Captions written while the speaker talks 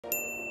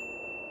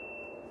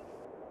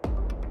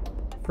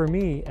For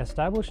me,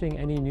 establishing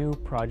any new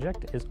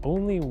project is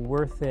only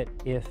worth it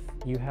if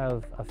you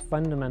have a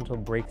fundamental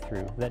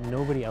breakthrough that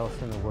nobody else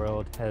in the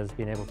world has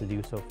been able to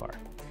do so far.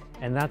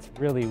 And that's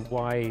really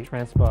why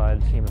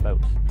Transpod came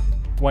about.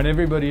 When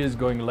everybody is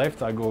going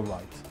left, I go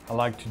right. I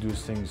like to do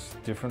things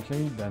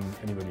differently than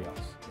anybody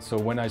else. So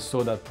when I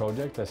saw that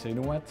project, I said,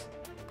 you know what?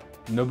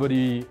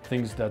 Nobody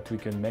thinks that we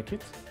can make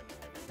it.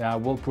 I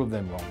will prove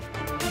them wrong.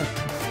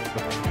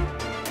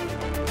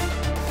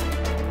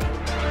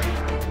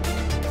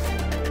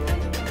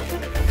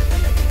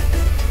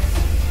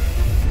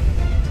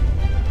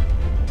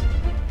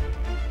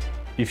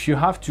 If you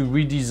have to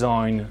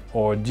redesign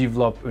or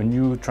develop a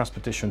new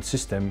transportation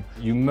system,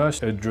 you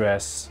must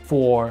address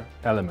 4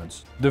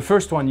 elements. The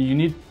first one, you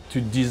need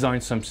to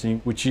design something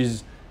which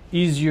is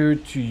easier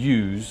to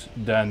use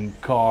than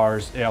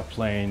cars,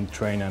 airplane,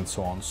 train, and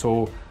so on.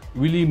 So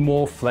really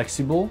more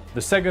flexible.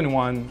 The second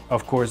one,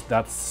 of course,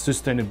 that's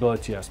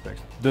sustainability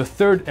aspect. The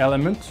third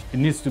element, it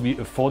needs to be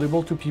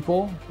affordable to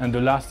people. And the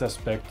last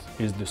aspect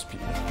is the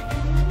speed.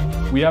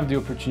 We have the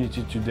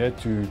opportunity today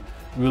to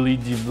really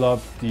develop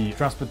the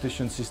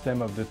transportation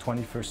system of the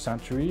 21st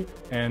century,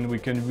 and we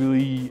can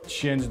really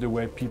change the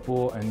way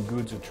people and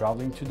goods are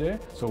traveling today.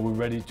 So we're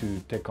ready to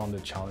take on the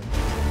challenge.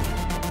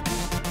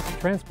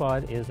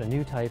 Transpod is a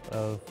new type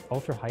of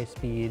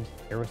ultra-high-speed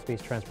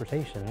aerospace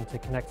transportation to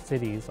connect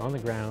cities on the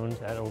ground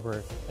at over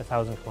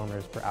 1,000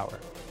 kilometers per hour.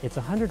 It's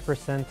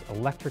 100%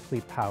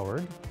 electrically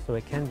powered, so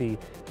it can be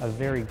a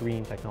very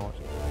green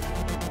technology.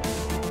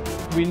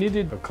 We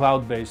needed a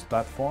cloud-based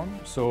platform,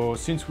 so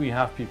since we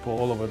have people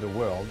all over the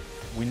world,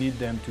 we need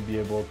them to be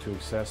able to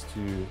access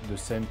to the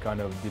same kind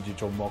of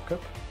digital mockup.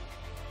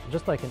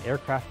 Just like an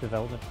aircraft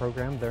development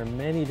program, there are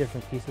many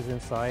different pieces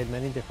inside,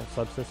 many different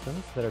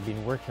subsystems that are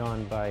being worked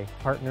on by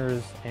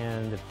partners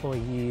and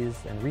employees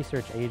and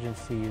research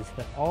agencies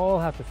that all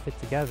have to fit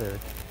together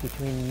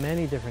between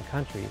many different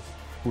countries.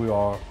 We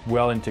are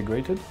well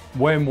integrated,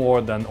 way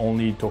more than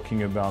only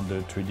talking about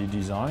the 3D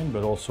design,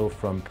 but also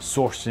from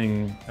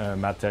sourcing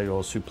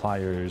material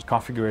suppliers,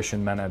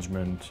 configuration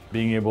management,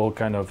 being able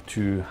kind of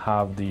to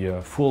have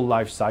the full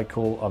life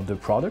cycle of the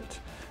product.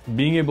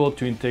 Being able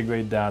to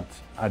integrate that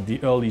at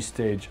the early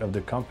stage of the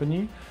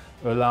company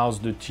allows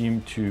the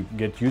team to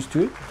get used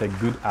to it, take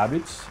good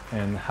habits,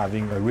 and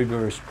having a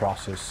rigorous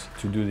process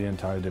to do the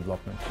entire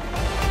development.